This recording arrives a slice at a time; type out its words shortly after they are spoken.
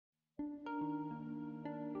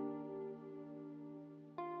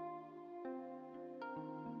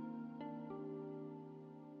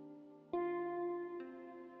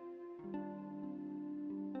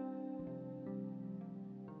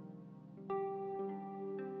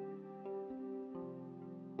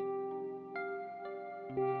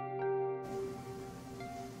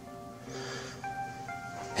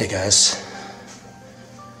Hey guys,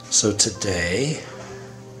 so today,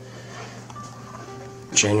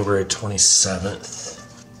 January 27th,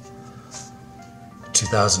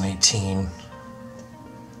 2018,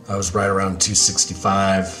 I was right around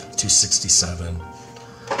 265, 267,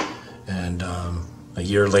 and a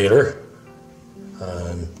year later,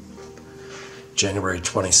 on January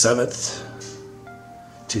 27th,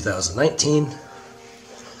 2019,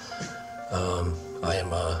 I am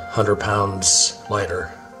 100 pounds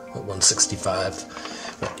lighter at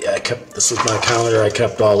 165. But yeah, this was my calendar I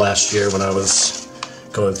kept all last year when I was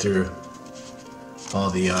going through all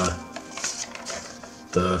the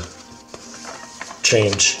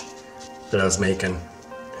change that I was making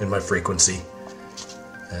in my frequency.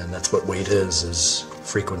 And that's what weight is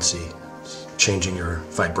frequency. It's changing your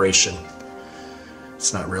vibration.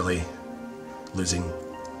 It's not really losing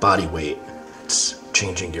body weight. It's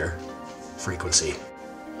changing your frequency.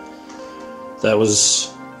 That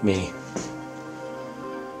was me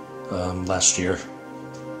last year.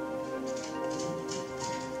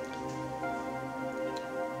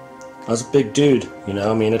 I was a big dude, you know,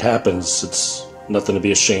 I mean, it happens. It's nothing to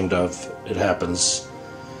be ashamed of. It happens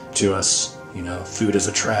to us, you know. Food is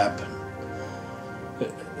a trap.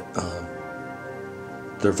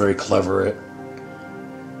 They're very clever at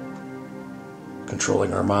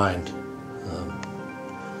controlling our mind.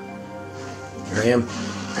 Here I am.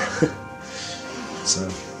 So,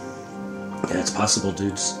 yeah, it's possible,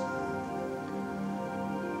 dudes.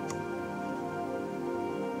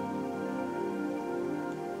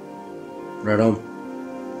 Right on.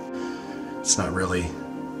 It's not really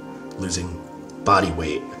losing body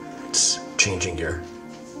weight. It's changing your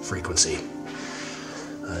frequency.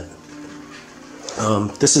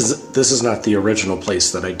 This is not the original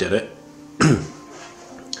place that I did it.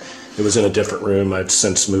 It was in a different room. I've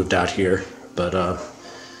since moved out here, but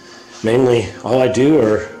mainly all I do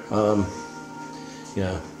are you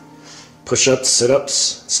know, push-ups,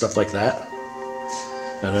 sit-ups, stuff like that,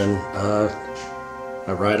 and then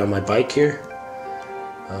I ride on my bike here.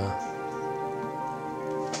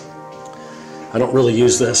 I don't really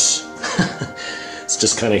use this. It's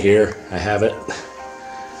just kind of here. I have it.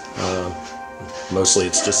 Mostly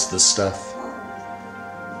it's just this stuff.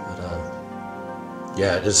 But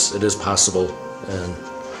yeah, it is possible, and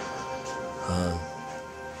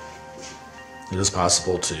it is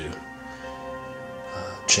possible to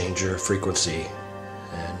change your frequency.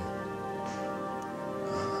 And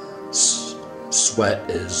sweat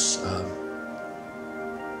is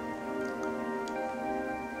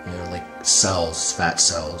you know, like cells, fat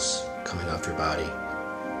cells coming off your body,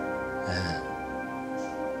 and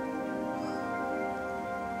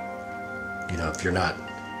you know, if you're not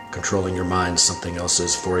controlling your mind, something else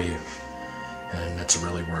is for you, and that's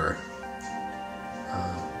really where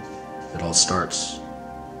it all starts.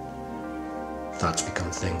 Thoughts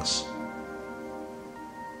become things.